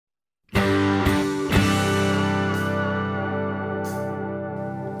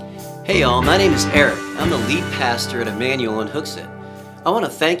Hey y'all, my name is Eric. I'm the lead pastor at Emmanuel in Hooksett. I want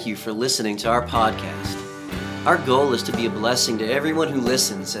to thank you for listening to our podcast. Our goal is to be a blessing to everyone who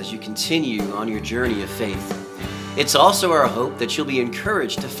listens as you continue on your journey of faith. It's also our hope that you'll be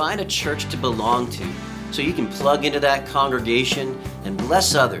encouraged to find a church to belong to so you can plug into that congregation and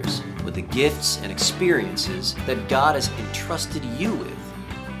bless others with the gifts and experiences that God has entrusted you with.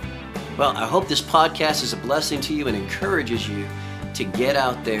 Well, I hope this podcast is a blessing to you and encourages you to get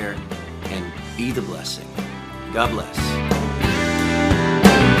out there and be the blessing. God bless.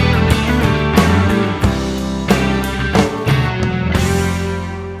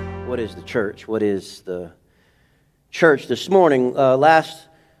 What is the church? What is the church? This morning, last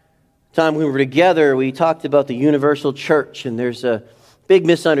time we were together, we talked about the universal church, and there's a big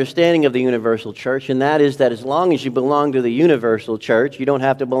misunderstanding of the universal church, and that is that as long as you belong to the universal church, you don't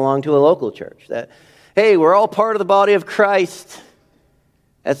have to belong to a local church. That, hey, we're all part of the body of Christ.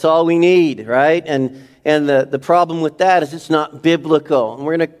 That's all we need, right? And the problem with that is it's not biblical. And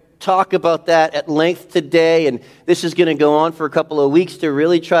we're going to talk about that at length today. And this is going to go on for a couple of weeks to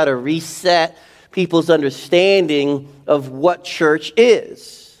really try to reset people's understanding of what church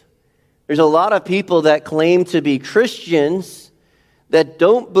is. There's a lot of people that claim to be Christians that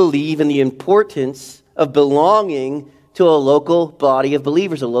don't believe in the importance of belonging to a local body of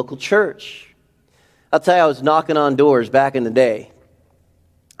believers, a local church. I'll tell you, I was knocking on doors back in the day.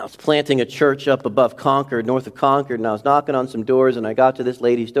 I was planting a church up above Concord, north of Concord, and I was knocking on some doors, and I got to this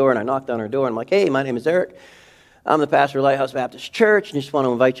lady's door, and I knocked on her door, and I'm like, hey, my name is Eric. I'm the pastor of Lighthouse Baptist Church, and I just want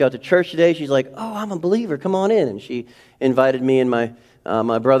to invite you out to church today. She's like, oh, I'm a believer. Come on in. And she invited me and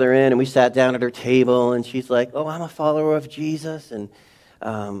my brother in, and we sat down at her table, and she's like, oh, I'm a follower of Jesus, and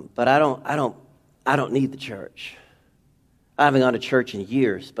but I don't need the church. I haven't gone to church in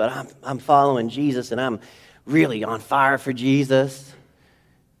years, but I'm following Jesus, and I'm really on fire for Jesus.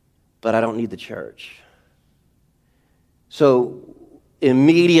 But I don't need the church. So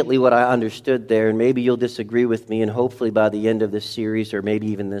immediately what I understood there, and maybe you'll disagree with me, and hopefully by the end of this series, or maybe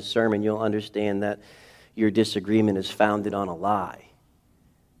even this sermon, you'll understand that your disagreement is founded on a lie.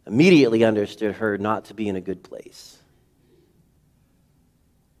 Immediately understood her not to be in a good place.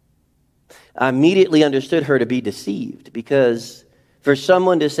 I immediately understood her to be deceived, because for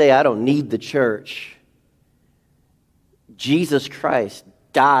someone to say, I don't need the church, Jesus Christ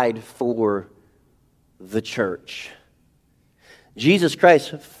died for the church. Jesus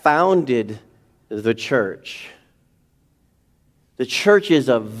Christ founded the church. The church is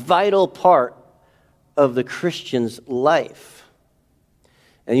a vital part of the Christian's life.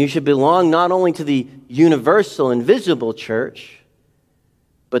 And you should belong not only to the universal, invisible church,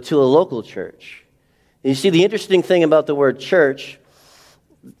 but to a local church. And you see, the interesting thing about the word church,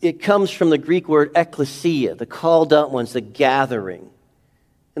 it comes from the Greek word ekklesia, the called out ones, the gathering.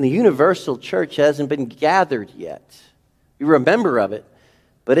 And the universal church hasn't been gathered yet. You're a member of it,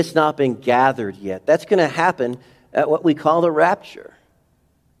 but it's not been gathered yet. That's going to happen at what we call the rapture,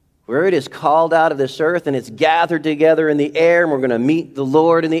 where it is called out of this earth and it's gathered together in the air, and we're going to meet the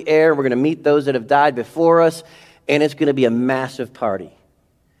Lord in the air. We're going to meet those that have died before us, and it's going to be a massive party.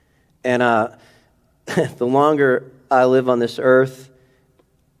 And the longer I live on this earth,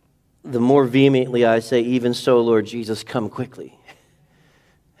 the more vehemently I say, even so, Lord Jesus, come quickly.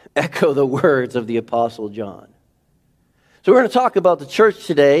 Echo the words of the Apostle John. So we're going to talk about the church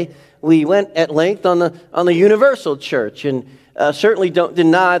today. We went at length on the universal church, and certainly don't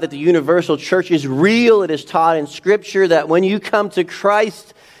deny that the universal church is real. It is taught in Scripture that when you come to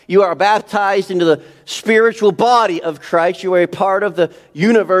Christ, you are baptized into the spiritual body of Christ. You are a part of the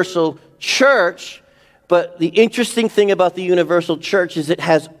universal church. But the interesting thing about the universal church is it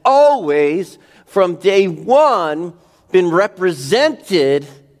has always, from day one, been represented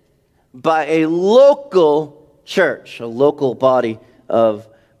by a local church, a local body of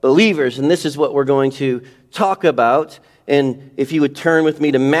believers. And this is what we're going to talk about. And if you would turn with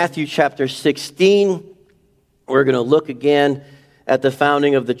me to Matthew chapter 16, we're going to look again at the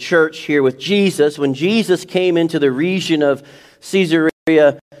founding of the church here with Jesus. When Jesus came into the region of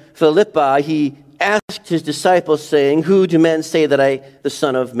Caesarea Philippi, he asked his disciples, saying, who do men say that I, the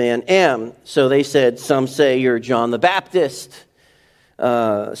Son of Man, am? So they said, some say you're John the Baptist,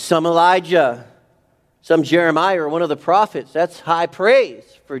 some Elijah, some Jeremiah or one of the prophets. That's high praise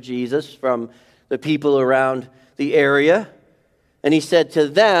for Jesus from the people around the area. And he said to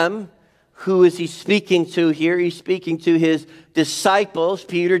them, who is he speaking to here? He's speaking to his disciples,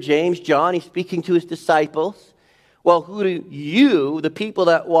 Peter, James, John. He's speaking to his disciples. Well, who do you, the people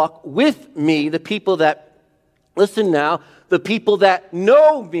that walk with me, the people that, listen now, the people that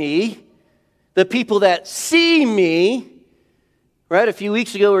know me, the people that see me, Right? A few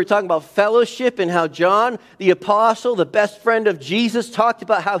weeks ago, we were talking about fellowship and how John, the apostle, the best friend of Jesus, talked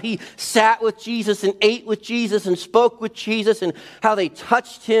about how he sat with Jesus and ate with Jesus and spoke with Jesus and how they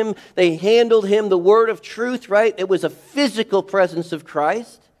touched him, they handled him, the word of truth, right? It was a physical presence of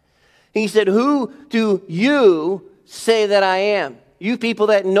Christ. He said, who do you say that I am? You people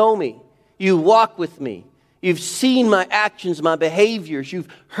that know me, you walk with me. You've seen my actions, my behaviors. You've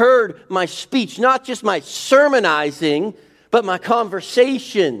heard my speech, not just my sermonizing, but my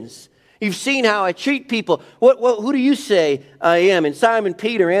conversations. You've seen how I treat people. Who do you say I am? And Simon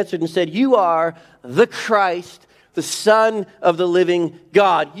Peter answered and said, you are the Christ, the Son of the living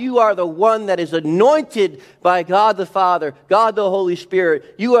God. You are the one that is anointed by God the Father, God the Holy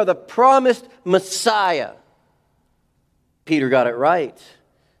Spirit. You are the promised Messiah. Peter got it right.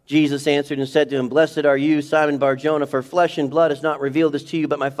 Jesus answered and said to him, blessed are you, Simon Bar-Jonah, for flesh and blood has not revealed this to you,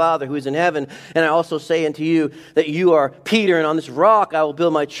 but my Father who is in heaven. And I also say unto you that you are Peter, and on this rock I will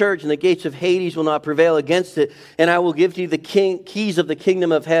build my church, and the gates of Hades will not prevail against it. And I will give to you the keys of the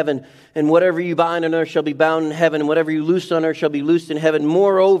kingdom of heaven. And whatever you bind on earth shall be bound in heaven, and whatever you loose on earth shall be loosed in heaven.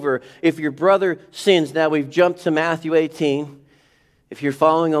 Moreover, if your brother sins, now we've jumped to Matthew 18. If you're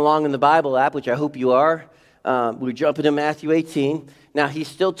following along in the Bible app, which I hope you are, we're jumping to Matthew 18. Now, he's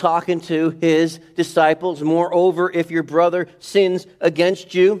still talking to his disciples. Moreover, if your brother sins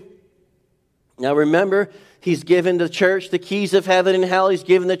against you. Now, remember, he's given the church the keys of heaven and hell. He's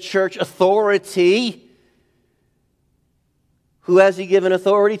given the church authority. Who has he given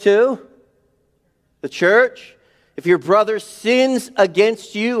authority to? The church. If your brother sins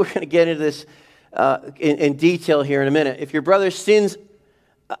against you, we're going to get into this in detail here in a minute. If your brother sins,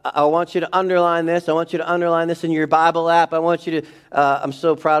 I want you to underline this. I want you to underline this in your Bible app. I want you to, I'm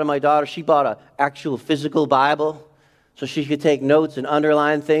so proud of my daughter. She bought an actual physical Bible so she could take notes and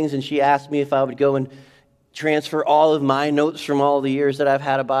underline things. And she asked me if I would go and transfer all of my notes from all the years that I've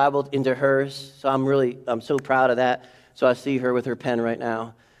had a Bible into hers. So I'm so proud of that. So I see her with her pen right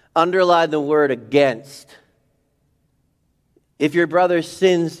now. Underline the word against. If your brother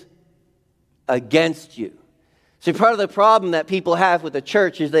sins against you. See, part of the problem that people have with the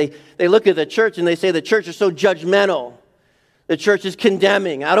church is they look at the church and they say the church is so judgmental. The church is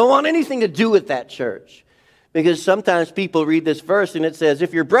condemning. I don't want anything to do with that church. Because sometimes people read this verse and it says,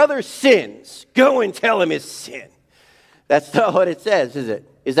 if your brother sins, go and tell him his sin. That's not what it says, is it?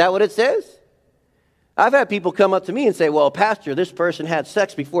 Is that what it says? I've had people come up to me and say, well, Pastor, this person had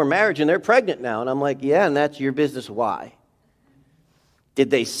sex before marriage and they're pregnant now. And I'm like, yeah, and that's your business. Why?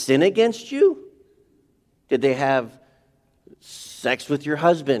 Did they sin against you? Did they have sex with your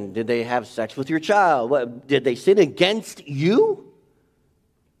husband? Did they have sex with your child? Did they sin against you?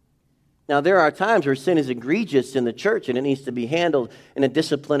 Now, there are times where sin is egregious in the church and it needs to be handled in a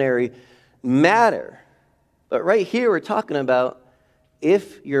disciplinary matter. But right here, we're talking about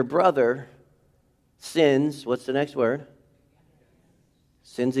if your brother sins, what's the next word?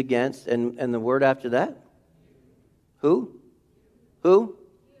 Sins against, and the word after that? Who? Who?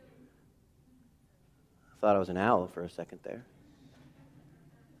 Thought I was an owl for a second there.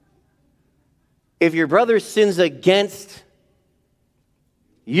 If your brother sins against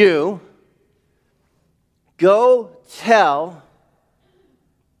you, go tell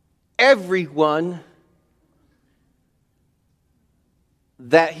everyone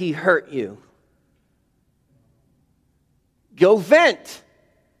that he hurt you. Go vent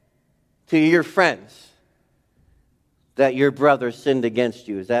to your friends that your brother sinned against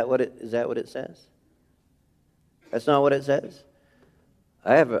you. Is that what it says? That's not what it says.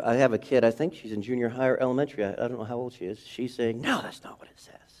 I have a kid, I think she's in junior high or elementary. I don't know how old she is. She's saying, no, that's not what it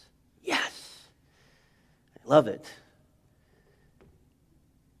says. Yes. I love it.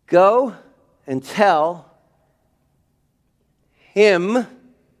 Go and tell him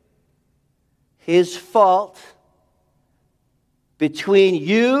his fault between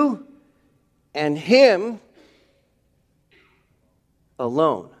you and him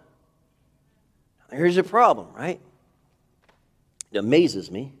alone. Here's a problem, right? It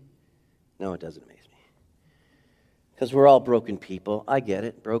amazes me. No, it doesn't amaze me. Because we're all broken people. I get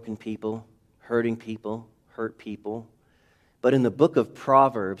it. Broken people, hurting people, hurt people. But in the book of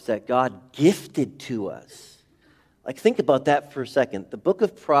Proverbs that God gifted to us, like think about that for a second. The book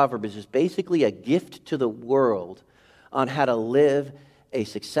of Proverbs is basically a gift to the world on how to live a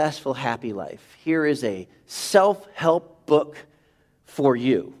successful, happy life. Here is a self-help book for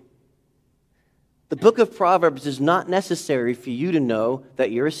you. The book of Proverbs is not necessary for you to know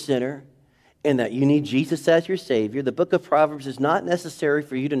that you're a sinner and that you need Jesus as your Savior. The book of Proverbs is not necessary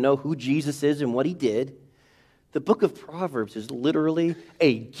for you to know who Jesus is and what he did. The book of Proverbs is literally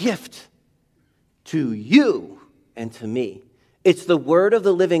a gift to you and to me. It's the word of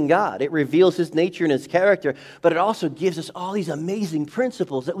the living God. It reveals his nature and his character, but it also gives us all these amazing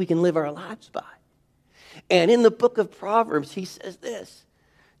principles that we can live our lives by. And in the book of Proverbs, he says this: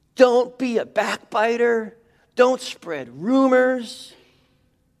 don't be a backbiter. Don't spread rumors.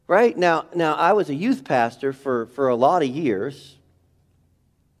 Right? Now I was a youth pastor for a lot of years.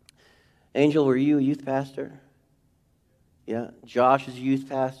 Angel, were you a youth pastor? Yeah. Josh is a youth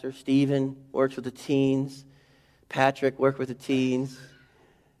pastor. Stephen works with the teens. Patrick worked with the teens.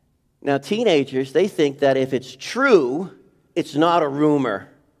 Now, teenagers, they think that if it's true, it's not a rumor.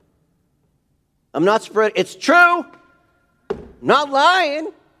 I'm not spreading. It's true. I'm not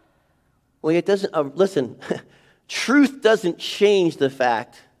lying. Well, it doesn't. Listen, truth doesn't change the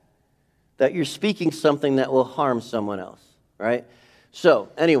fact that you're speaking something that will harm someone else, right? So,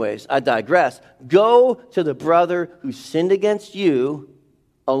 anyways, I digress. Go to the brother who sinned against you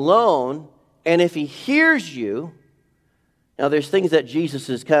alone, and if he hears you, now there's things that Jesus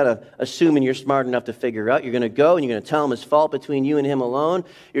is kind of assuming you're smart enough to figure out. You're going to go and you're going to tell him his fault between you and him alone.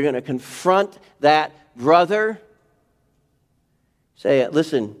 You're going to confront that brother. Say,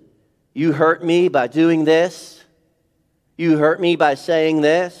 listen, you hurt me by doing this. You hurt me by saying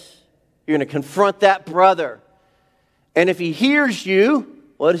this. You're going to confront that brother. And if he hears you,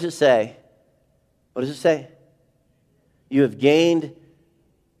 what does it say? What does it say? You have gained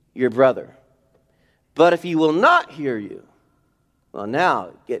your brother. But if he will not hear you, well,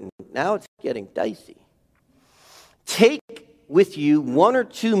 now it's getting dicey. Take with you one or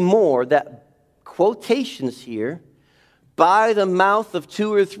two more, that quotations here, by the mouth of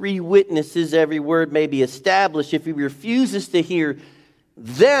 2 or 3 witnesses, every word may be established. If he refuses to hear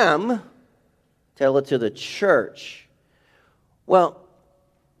them, tell it to the church. Well,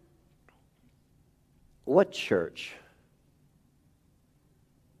 what church?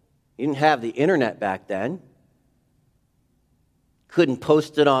 You didn't have the internet back then. Couldn't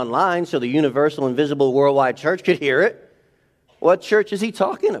post it online so the universal, invisible, worldwide church could hear it. What church is he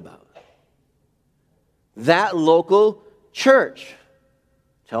talking about? That local church.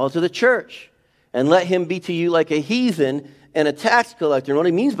 Tell it to the church. And let him be to you like a heathen and a tax collector. And what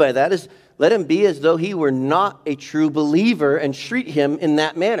he means by that is let him be as though he were not a true believer and treat him in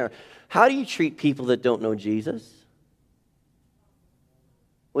that manner. How do you treat people that don't know Jesus?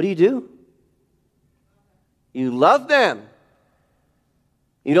 What do? You love them.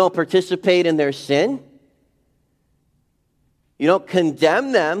 You don't participate in their sin. You don't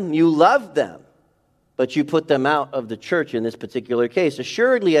condemn them. You love them. But you put them out of the church in this particular case.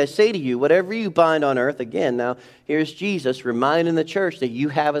 Assuredly, I say to you, whatever you bind on earth, again, now here's Jesus reminding the church that you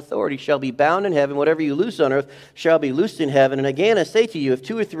have authority, shall be bound in heaven. Whatever you loose on earth shall be loosed in heaven. And again, I say to you, if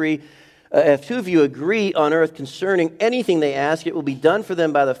two of you agree on earth concerning anything they ask, it will be done for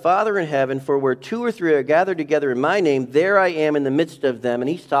them by the Father in heaven. For where 2 or 3 are gathered together in my name, there I am in the midst of them. And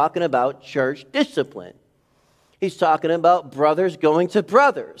he's talking about church discipline. He's talking about brothers going to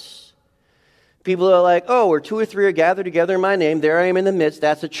brothers. People are like, oh, where 2 or 3 are gathered together in my name, there I am in the midst.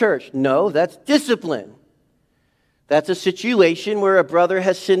 That's a church. No, that's discipline. That's a situation where a brother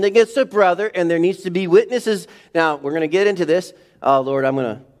has sinned against a brother, and there needs to be witnesses. Now, we're going to get into this. Oh, Lord, I'm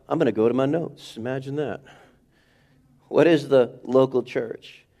going to go to my notes. Imagine that. What is the local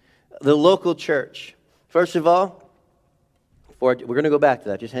church? The local church. First of all, we're going to go back to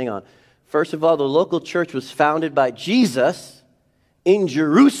that. Just hang on. First of all, the local church was founded by Jesus in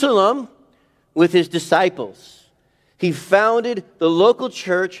Jerusalem with his disciples. He founded the local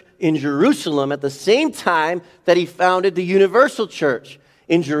church in Jerusalem at the same time that he founded the universal church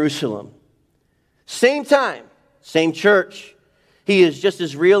in Jerusalem. Same time, same church. He is just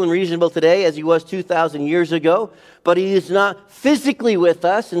as real and reasonable today as he was 2,000 years ago, but he is not physically with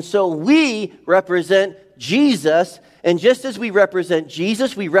us, and so we represent Jesus, and just as we represent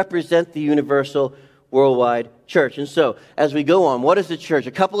Jesus, we represent the universal worldwide church. And so, as we go on, what is the church?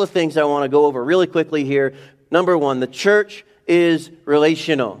 A couple of things I want to go over really quickly here. Number one, the church is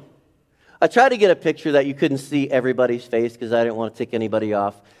relational. I tried to get a picture that you couldn't see everybody's face because I didn't want to tick anybody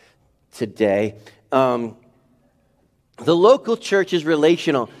off today. The local church is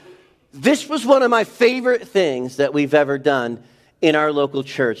relational. This was one of my favorite things that we've ever done in our local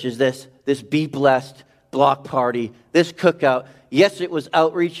church, is this Be Blessed block party, this cookout. Yes, it was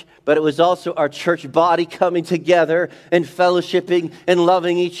outreach, but it was also our church body coming together and fellowshipping and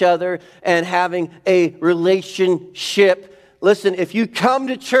loving each other and having a relationship. Listen, if you come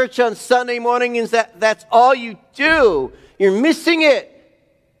to church on Sunday morning and that's all you do, you're missing it.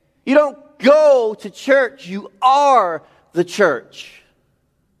 You don't go to church, you are the church.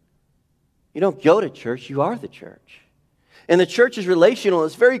 You don't go to church, you are the church. And the church is relational.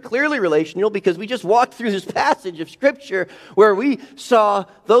 It's very clearly relational because we just walked through this passage of Scripture where we saw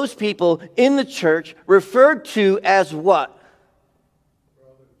those people in the church referred to as what?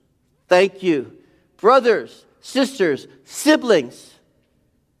 Brothers. Thank you. Brothers, sisters, siblings.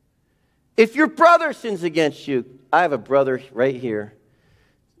 If your brother sins against you, I have a brother right here.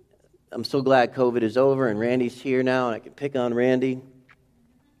 I'm so glad COVID is over and Randy's here now and I can pick on Randy.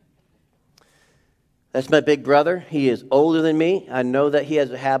 That's my big brother. He is older than me. I know that he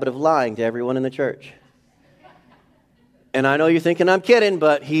has a habit of lying to everyone in the church. And I know you're thinking I'm kidding,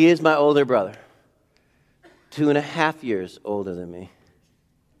 but he is my older brother. 2.5 years older than me.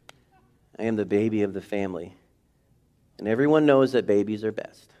 I am the baby of the family. And everyone knows that babies are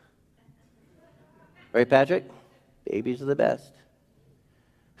best. Right, Patrick? Babies are the best.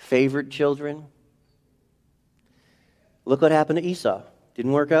 Favorite children. Look what happened to Esau.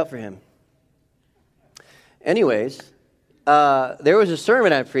 Didn't work out for him. Anyways, there was a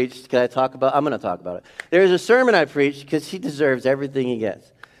sermon I preached. I'm going to talk about it. There was a sermon I preached because he deserves everything he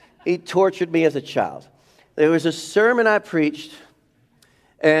gets. He tortured me as a child. There was a sermon I preached,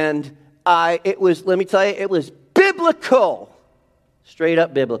 and it was biblical, straight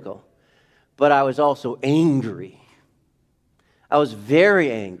up biblical. But I was also angry. I was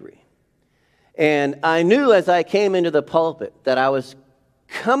very angry. And I knew as I came into the pulpit that I was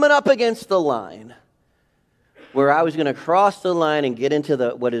coming up against the line where I was going to cross the line and get into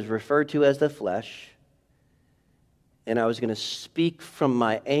what is referred to as the flesh, and I was going to speak from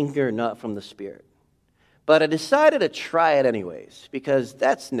my anger, not from the Spirit. But I decided to try it anyways, because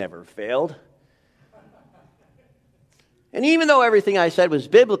that's never failed. And even though everything I said was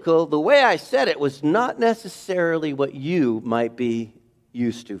biblical, the way I said it was not necessarily what you might be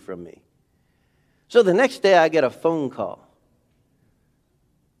used to from me. So the next day I get a phone call.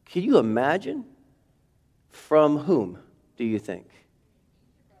 Can you imagine? From whom do you think?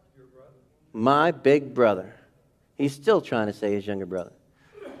 Your brother. My big brother. He's still trying to say his younger brother.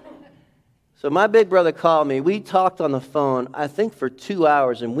 So my big brother called me. We talked on the phone, I think for 2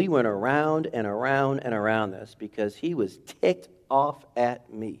 hours, and we went around and around and around this because he was ticked off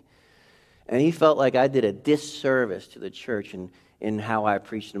at me. And he felt like I did a disservice to the church in how I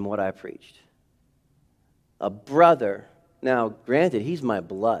preached and what I preached. A brother. Now, granted, he's my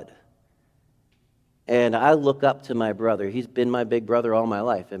blood. And I look up to my brother. He's been my big brother all my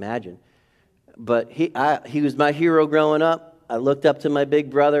life, imagine. But he was my hero growing up. I looked up to my big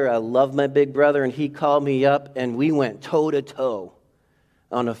brother. I love my big brother. And he called me up, and we went toe-to-toe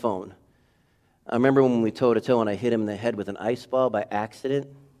on the phone. I remember when we went toe-to-toe, and I hit him in the head with an ice ball by accident.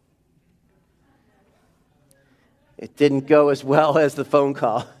 It didn't go as well as the phone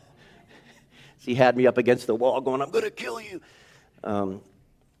call. He had me up against the wall going, I'm going to kill you.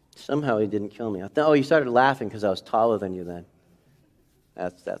 Somehow he didn't kill me. He started laughing because I was taller than you then.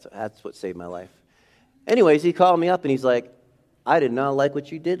 That's what saved my life. Anyways, he called me up and he's like, I did not like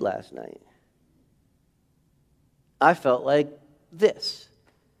what you did last night. I felt like this.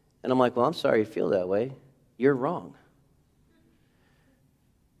 And I'm like, well, I'm sorry you feel that way. You're wrong.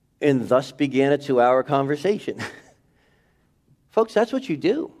 And thus began a 2-hour conversation. Folks, that's what you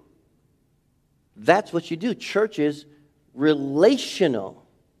do. That's what you do. Church is relational.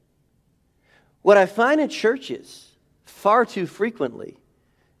 What I find in churches far too frequently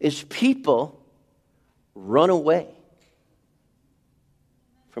is people run away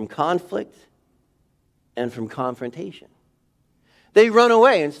from conflict and from confrontation. They run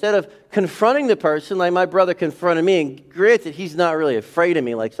away instead of confronting the person like my brother confronted me. And granted, he's not really afraid of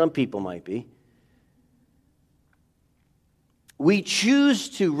me like some people might be. We choose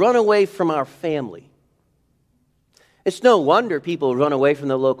to run away from our family. It's no wonder people run away from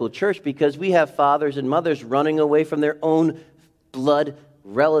the local church because we have fathers and mothers running away from their own blood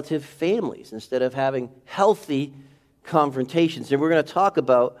relative families instead of having healthy confrontations. And we're going to talk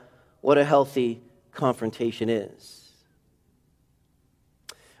about what a healthy confrontation is.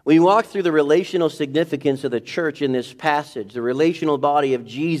 We walk through the relational significance of the church in this passage, the relational body of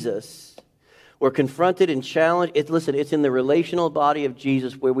Jesus. We're confronted and challenged. It's in the relational body of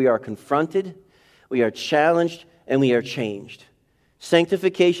Jesus where we are confronted, we are challenged, and we are changed.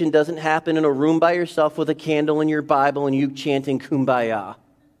 Sanctification doesn't happen in a room by yourself with a candle and your Bible and you chanting Kumbaya.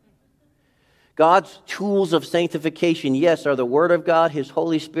 God's tools of sanctification, yes, are the Word of God, His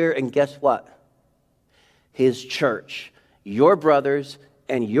Holy Spirit, and guess what? His church. Your brothers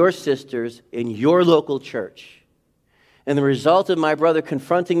and your sisters in your local church. And the result of my brother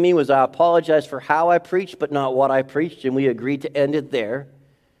confronting me was I apologized for how I preached, but not what I preached, and we agreed to end it there.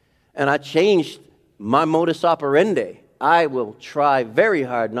 And I changed my modus operandi. I will try very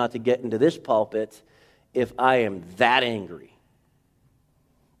hard not to get into this pulpit if I am that angry.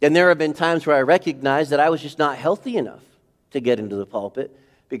 And there have been times where I recognized that I was just not healthy enough to get into the pulpit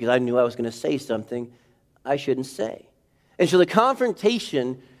because I knew I was going to say something I shouldn't say. And so the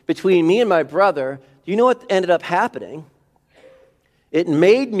confrontation between me and my brother, do you know what ended up happening? It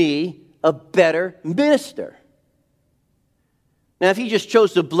made me a better minister. Now, if he just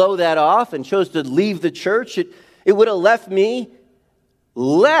chose to blow that off and chose to leave the church, it would have left me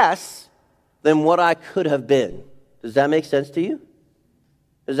less than what I could have been. Does that make sense to you?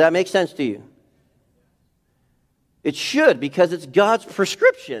 Does that make sense to you? It should, because it's God's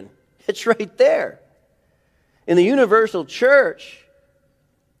prescription. It's right there. In the universal church,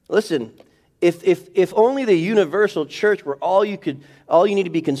 listen, if only the universal church were all you need to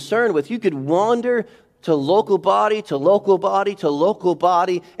be concerned with, you could wander to local body, to local body, to local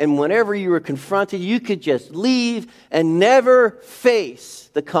body, and whenever you were confronted, you could just leave and never face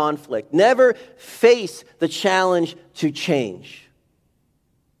the conflict, never face the challenge to change.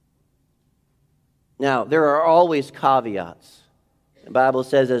 Now, there are always caveats. The Bible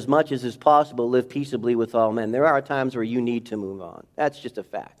says, as much as is possible, live peaceably with all men. There are times where you need to move on. That's just a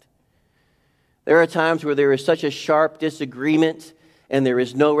fact. There are times where there is such a sharp disagreement and there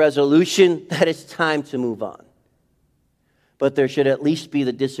is no resolution that it's time to move on. But there should at least be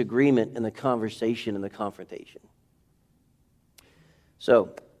the disagreement and the conversation and the confrontation.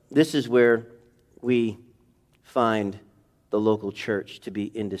 So, this is where we find the local church to be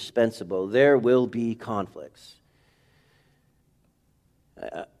indispensable. There will be conflicts.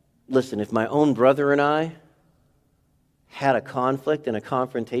 Listen, if my own brother and I had a conflict and a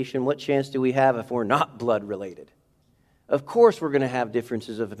confrontation, what chance do we have if we're not blood related? Of course we're going to have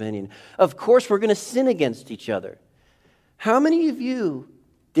differences of opinion. Of course we're going to sin against each other. How many of you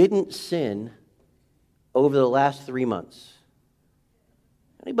didn't sin over the last 3 months?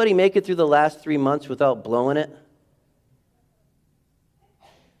 Anybody make it through the last 3 months without blowing it?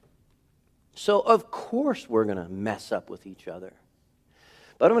 So of course we're going to mess up with each other.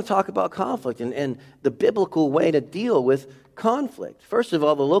 But I'm going to talk about conflict and the biblical way to deal with conflict. First of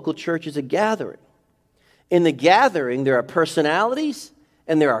all, the local church is a gathering. In the gathering, there are personalities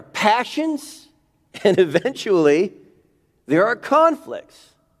and there are passions, and eventually there are conflicts.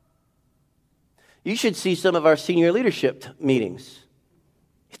 You should see some of our senior leadership meetings.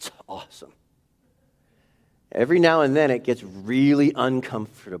 It's awesome. Every now and then it gets really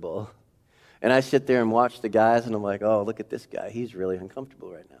uncomfortable. And I sit there and watch the guys, and I'm like, oh, look at this guy. He's really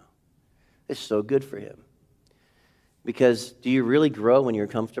uncomfortable right now. It's so good for him. Because do you really grow when you're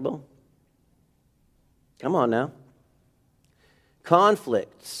comfortable? Come on now.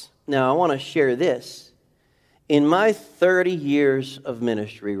 Conflicts. Now, I want to share this. In my 30 years of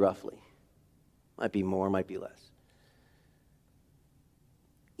ministry, roughly, might be more, might be less.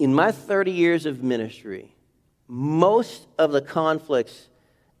 In my 30 years of ministry, most of the conflicts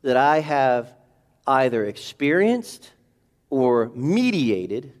that I have either experienced or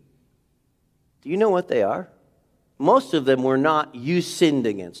mediated, do you know what they are? Most of them were not, you sinned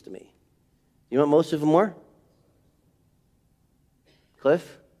against me. You know what most of them were?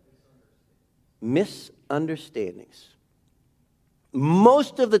 Cliff? Misunderstandings.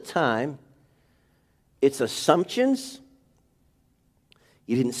 Most of the time, it's assumptions.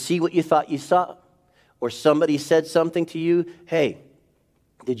 You didn't see what you thought you saw. Or somebody said something to you. Hey,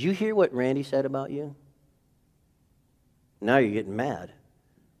 did you hear what Randy said about you? Now you're getting mad.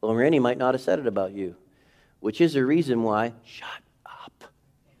 Well, Randy might not have said it about you, which is the reason why, shut up.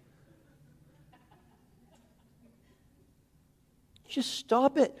 Just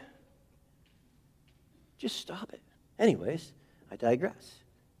stop it. Just stop it. Anyways, I digress.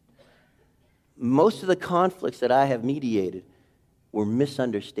 Most of the conflicts that I have mediated were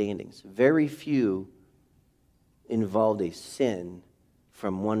misunderstandings. Very few involved a sin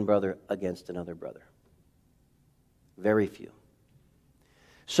from one brother against another brother. Very few.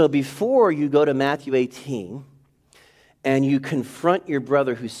 So before you go to Matthew 18 and you confront your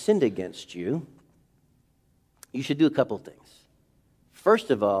brother who sinned against you, you should do a couple things.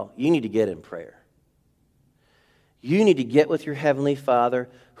 First of all, you need to get in prayer. You need to get with your Heavenly Father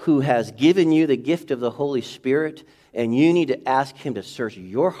who has given you the gift of the Holy Spirit, and you need to ask Him to search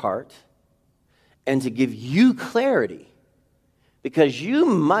your heart and to give you clarity, because you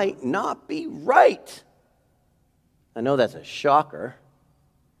might not be right. I know that's a shocker,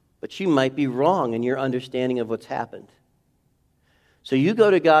 but you might be wrong in your understanding of what's happened. So you go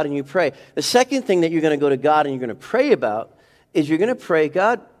to God and you pray. The second thing that you're going to go to God and you're going to pray about is you're going to pray,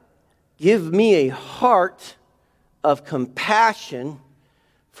 God, give me a heart of compassion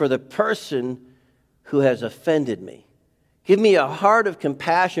for the person who has offended me. Give me a heart of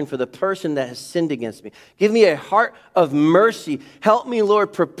compassion for the person that has sinned against me. Give me a heart of mercy. Help me,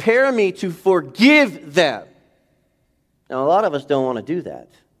 Lord, prepare me to forgive them. Now, a lot of us don't want to do that.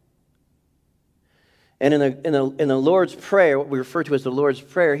 And in the Lord's Prayer, what we refer to as the Lord's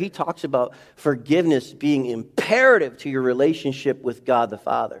Prayer, he talks about forgiveness being imperative to your relationship with God the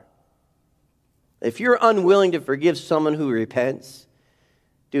Father. If you're unwilling to forgive someone who repents,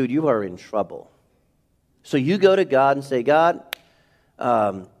 dude, you are in trouble. So you go to God and say, God,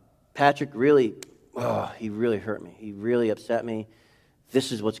 Patrick really, he really hurt me. He really upset me.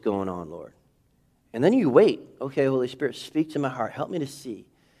 This is what's going on, Lord. And then you wait. Okay, Holy Spirit, speak to my heart. Help me to see.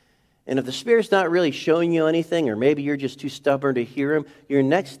 And if the Spirit's not really showing you anything, or maybe you're just too stubborn to hear him, your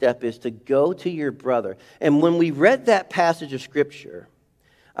next step is to go to your brother. And when we read that passage of Scripture,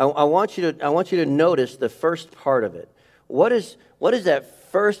 I want you to notice the first part of it. What does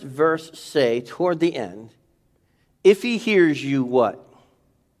that first verse say toward the end? If he hears you, what?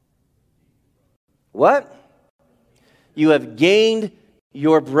 What? You have gained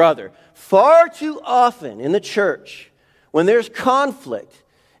your brother. Far too often in the church, when there's conflict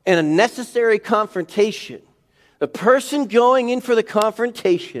and a necessary confrontation, the person going in for the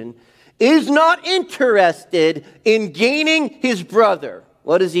confrontation is not interested in gaining his brother.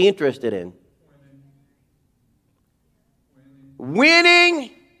 What is he interested in?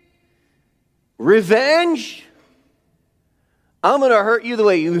 Winning. Revenge. I'm going to hurt you the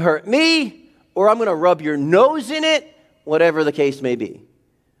way you hurt me, or I'm going to rub your nose in it, whatever the case may be.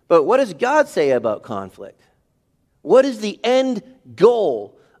 But what does God say about conflict? What is the end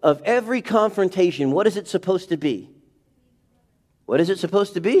goal of every confrontation? What is it supposed to be? What is it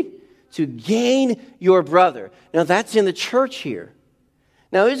supposed to be? To gain your brother. Now that's in the church here.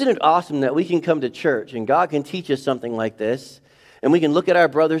 Now isn't it awesome that we can come to church and God can teach us something like this, and we can look at our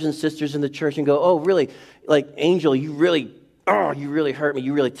brothers and sisters in the church and go, oh really, like Angel, you really hurt me,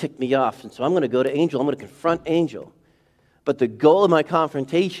 you really ticked me off, and so I'm going to go to Angel, I'm going to confront Angel. But the goal of my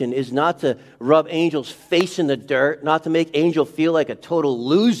confrontation is not to rub Angel's face in the dirt, not to make Angel feel like a total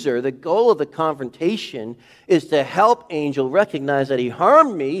loser. The goal of the confrontation is to help Angel recognize that he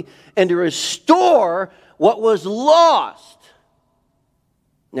harmed me and to restore what was lost.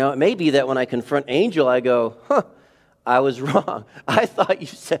 Now, it may be that when I confront Angel, I go, I was wrong. I thought you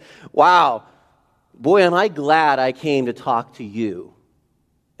said, wow, boy, am I glad I came to talk to you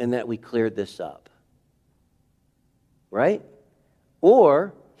and that we cleared this up. Right?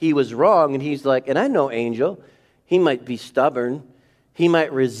 Or he was wrong and he's like, and I know Angel, he might be stubborn. He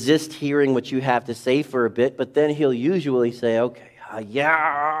might resist hearing what you have to say for a bit, but then he'll usually say, okay,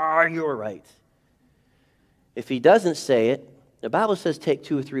 yeah, you're right. If he doesn't say it, the Bible says take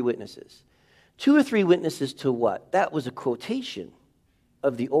 2 or 3 witnesses. 2 or 3 witnesses to what? That was a quotation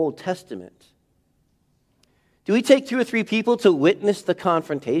of the Old Testament. Do we take 2 or 3 people to witness the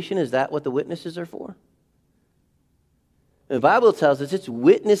confrontation? Is that what the witnesses are for? The Bible tells us it's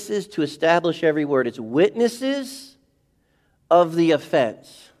witnesses to establish every word. It's witnesses of the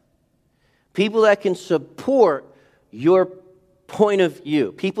offense. People that can support your point of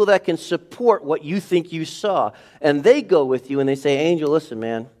view. People that can support what you think you saw. And they go with you and they say, Angel, listen,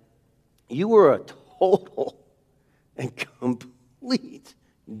 man, you were a total and complete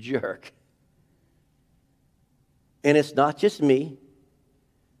jerk. And it's not just me,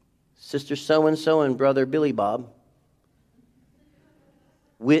 Sister so-and-so and Brother Billy Bob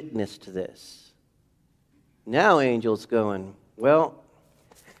witnessed this. Now Angel's going, well,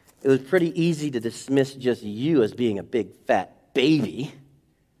 it was pretty easy to dismiss just you as being a big fat baby,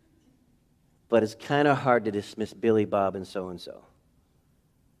 but it's kind of hard to dismiss Billy Bob and so-and-so.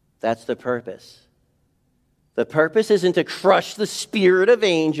 That's the purpose. The purpose isn't to crush the spirit of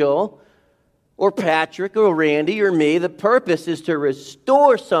Angel or Patrick or Randy or me. The purpose is to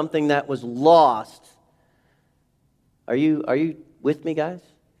restore something that was lost. Are you with me, guys?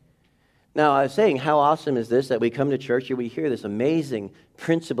 Now, I was saying, how awesome is this that we come to church and we hear this amazing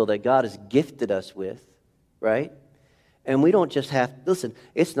principle that God has gifted us with, right? And we don't just have, listen,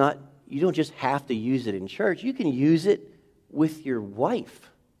 it's not, you don't just have to use it in church. You can use it with your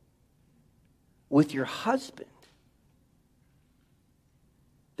wife, with your husband.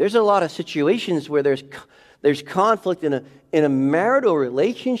 There's a lot of situations where there's conflict in a marital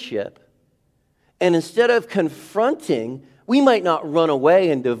relationship, and instead of confronting, we might not run away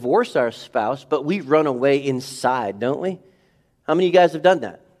and divorce our spouse, but we run away inside, don't we? How many of you guys have done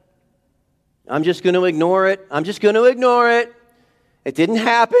that? I'm just going to ignore it. I'm just going to ignore it. It didn't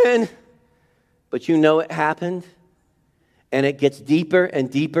happen, but you know it happened. And it gets deeper and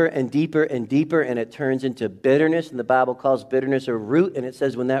deeper and deeper and deeper, and it turns into bitterness. And the Bible calls bitterness a root, and it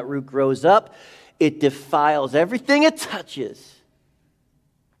says when that root grows up, it defiles everything it touches.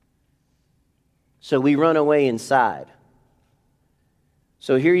 So we run away inside.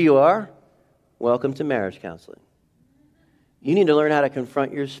 So here you are. Welcome to marriage counseling. You need to learn how to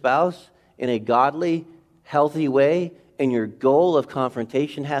confront your spouse in a godly, healthy way, and your goal of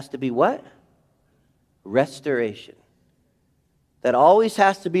confrontation has to be what? Restoration. That always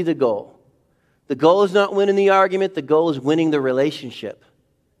has to be the goal. The goal is not winning the argument, the goal is winning the relationship.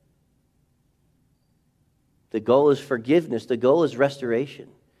 The goal is forgiveness, the goal is restoration.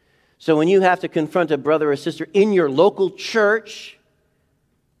 So when you have to confront a brother or sister in your local church,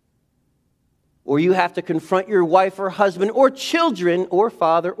 or you have to confront your wife or husband or children or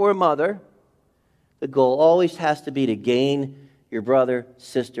father or mother, the goal always has to be to gain your brother,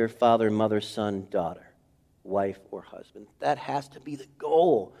 sister, father, mother, son, daughter, wife, or husband. That has to be the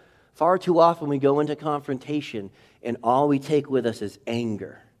goal. Far too often we go into confrontation and all we take with us is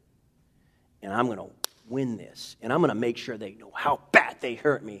anger. And I'm going to win this. And I'm going to make sure they know how bad they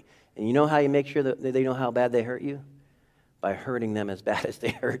hurt me. And you know how you make sure that they know how bad they hurt you? By hurting them as bad as they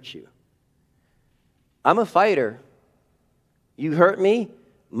hurt you. I'm a fighter. You hurt me,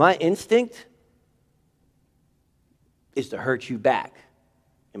 my instinct is to hurt you back.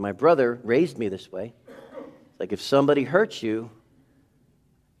 And my brother raised me this way. It's like if somebody hurts you,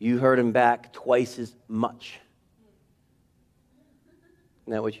 you hurt him back twice as much.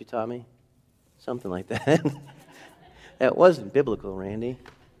 Isn't that what you taught me? Something like that. That wasn't biblical, Randy.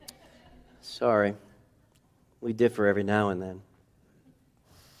 Sorry. We differ every now and then.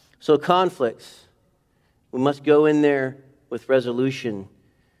 So conflicts. We must go in there with resolution,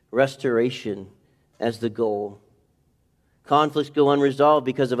 restoration as the goal. Conflicts go unresolved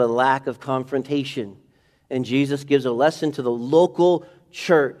because of a lack of confrontation. And Jesus gives a lesson to the local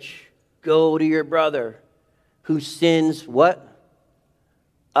church. Go to your brother who sins what?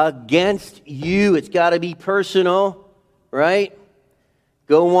 Against you. It's got to be personal, right?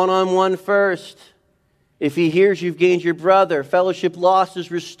 Go one-on-one first. If he hears you've gained your brother, fellowship lost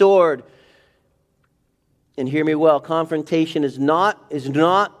is restored. And hear me well, confrontation is not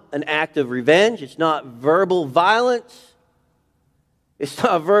an act of revenge. It's not verbal violence. It's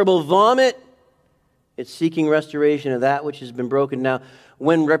not verbal vomit. It's seeking restoration of that which has been broken. Now,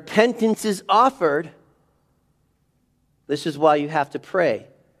 when repentance is offered, this is why you have to pray.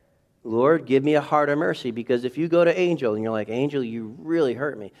 Lord, give me a heart of mercy. Because if you go to Angel and you're like, Angel, you really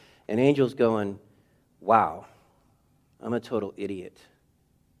hurt me. And Angel's going, wow, I'm a total idiot.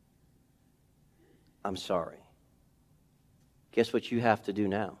 I'm sorry. Guess what you have to do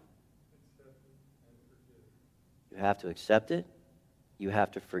now? You have to accept it. You have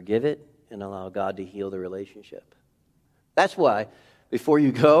to forgive it and allow God to heal the relationship. That's why, before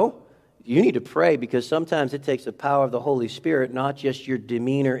you go, you need to pray, because sometimes it takes the power of the Holy Spirit, not just your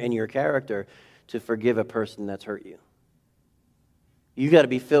demeanor and your character, to forgive a person that's hurt you. You got to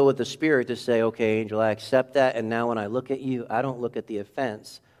be filled with the Spirit to say, okay, Angel, I accept that, and now when I look at you, I don't look at the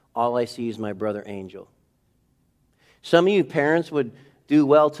offense. All I see is my brother Angel. Some of you parents would do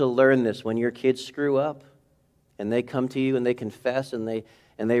well to learn this when your kids screw up and they come to you and they confess and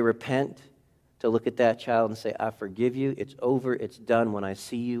they repent, to look at that child and say, I forgive you, it's over, it's done. When I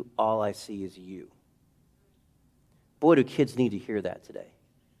see you, all I see is you. Boy, do kids need to hear that today.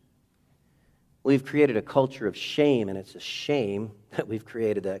 We've created a culture of shame, and it's a shame that we've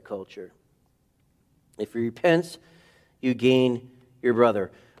created that culture. If he repents, you gain your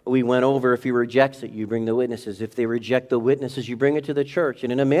brother. We went over, if he rejects it, you bring the witnesses. If they reject the witnesses, you bring it to the church.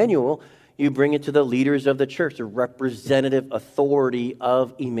 And in Emmanuel, you bring it to the leaders of the church. The representative authority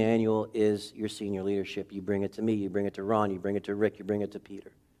of Emmanuel is your senior leadership. You bring it to me, you bring it to Ron, you bring it to Rick, you bring it to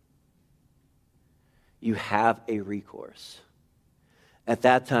Peter. You have a recourse. At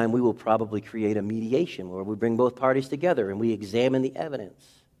that time, we will probably create a mediation where we bring both parties together and we examine the evidence.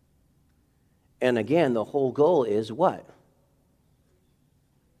 And again, the whole goal is what?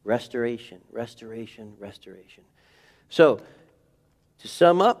 Restoration, restoration, restoration. So, to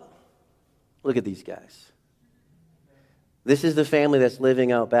sum up, look at these guys. This is the family that's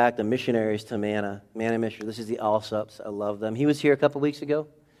living out back, the missionaries to Manna Mission. This is the Alsups. I love them. He was here a couple weeks ago.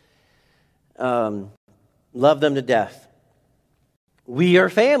 Love them to death. We are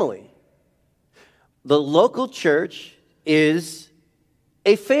family. The local church is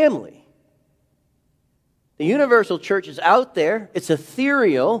a family. The universal church is out there. It's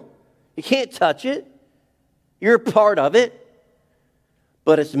ethereal. You can't touch it. You're a part of it.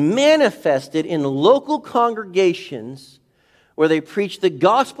 But it's manifested in local congregations where they preach the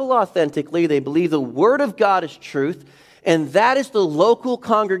gospel authentically. They believe the word of God is truth. And that is the local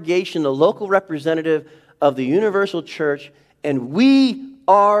congregation, the local representative of the universal church. And we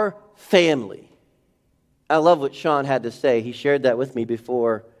are family. I love what Sean had to say. He shared that with me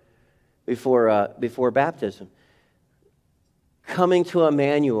before baptism. Coming to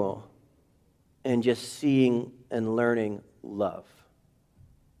Emmanuel and just seeing and learning love.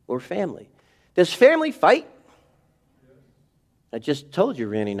 We're family. Does family fight? I just told you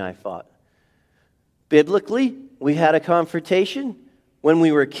Randy and I fought. Biblically, we had a confrontation. When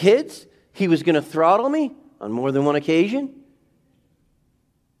we were kids, he was going to throttle me on more than one occasion.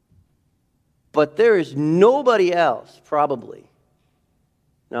 But there is nobody else,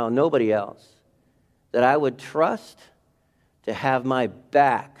 nobody else, that I would trust to have my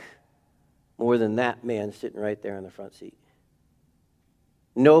back more than that man sitting right there in the front seat.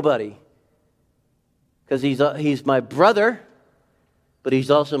 Nobody. Because he's my brother, but he's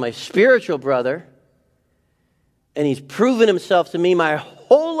also my spiritual brother. And he's proven himself to me my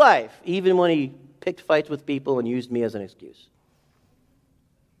whole life, even when he picked fights with people and used me as an excuse.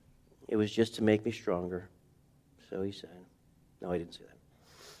 It was just to make me stronger. So he said. No, he didn't say that.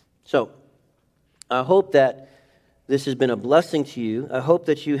 So, I hope that this has been a blessing to you. I hope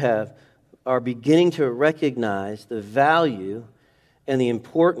that you are beginning to recognize the value and the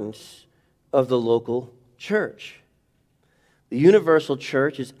importance of the local church. The universal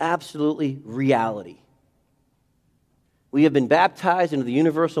church is absolutely reality. We have been baptized into the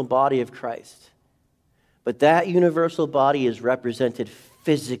universal body of Christ. But that universal body is represented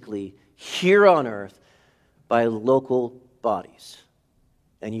physically here on earth by local bodies.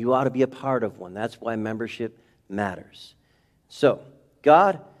 And you ought to be a part of one. That's why membership matters. So,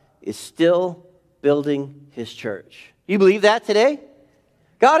 God is still building his church. You believe that today?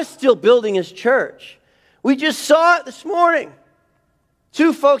 God is still building his church. We just saw it this morning.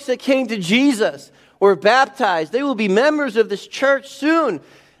 2 folks that came to Jesus were baptized. They will be members of this church soon.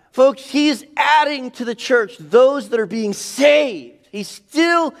 Folks, he is adding to the church those that are being saved. He's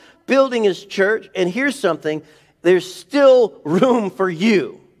still building his church. And here's something. There's still room for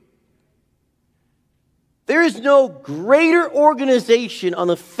you. There is no greater organization on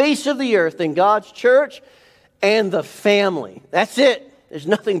the face of the earth than God's church and the family. That's it. There's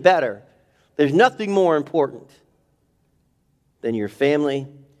nothing better. There's nothing more important than your family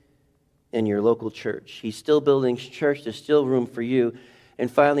and your local church. He's still building his church. There's still room for you.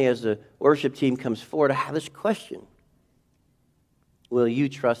 And finally, as the worship team comes forward, I have this question. Will you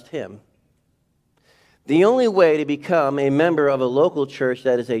trust him? The only way to become a member of a local church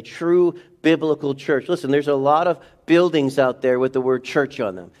that is a true biblical church. Listen, there's a lot of buildings out there with the word church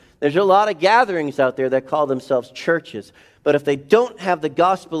on them. There's a lot of gatherings out there that call themselves churches. But if they don't have the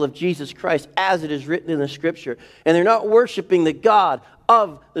gospel of Jesus Christ as it is written in the Scripture, and they're not worshiping the God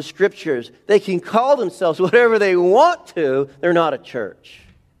of the Scriptures, they can call themselves whatever they want to. They're not a church.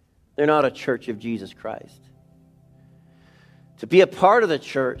 They're not a church of Jesus Christ. To be a part of the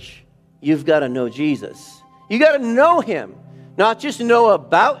church, you've got to know Jesus. You got to know him. Not just know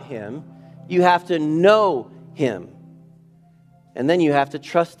about him. You have to know him. And then you have to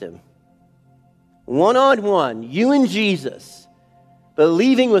trust him. One-on-one, you and Jesus,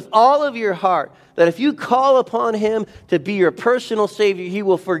 believing with all of your heart that if you call upon him to be your personal Savior, he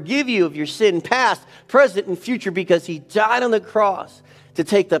will forgive you of your sin, past, present, and future, because he died on the cross to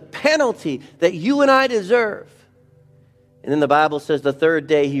take the penalty that you and I deserve. And then the Bible says the third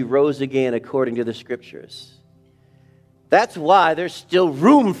day he rose again according to the Scriptures. That's why there's still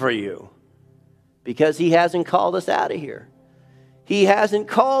room for you, because he hasn't called us out of here. He hasn't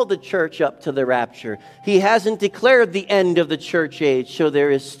called the church up to the rapture. He hasn't declared the end of the church age, so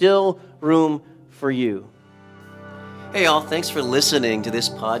there is still room for you. Hey all, thanks for listening to this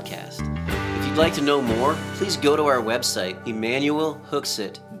podcast. If you'd like to know more, please go to our website,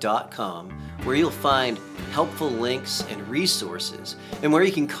 emmanuelhooksett.com, where you'll find helpful links and resources, and where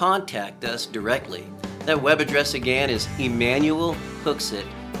you can contact us directly. That web address again is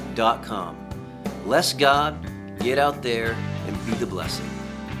emmanuelhooksett.com. Bless God, get out there, and be the blessing.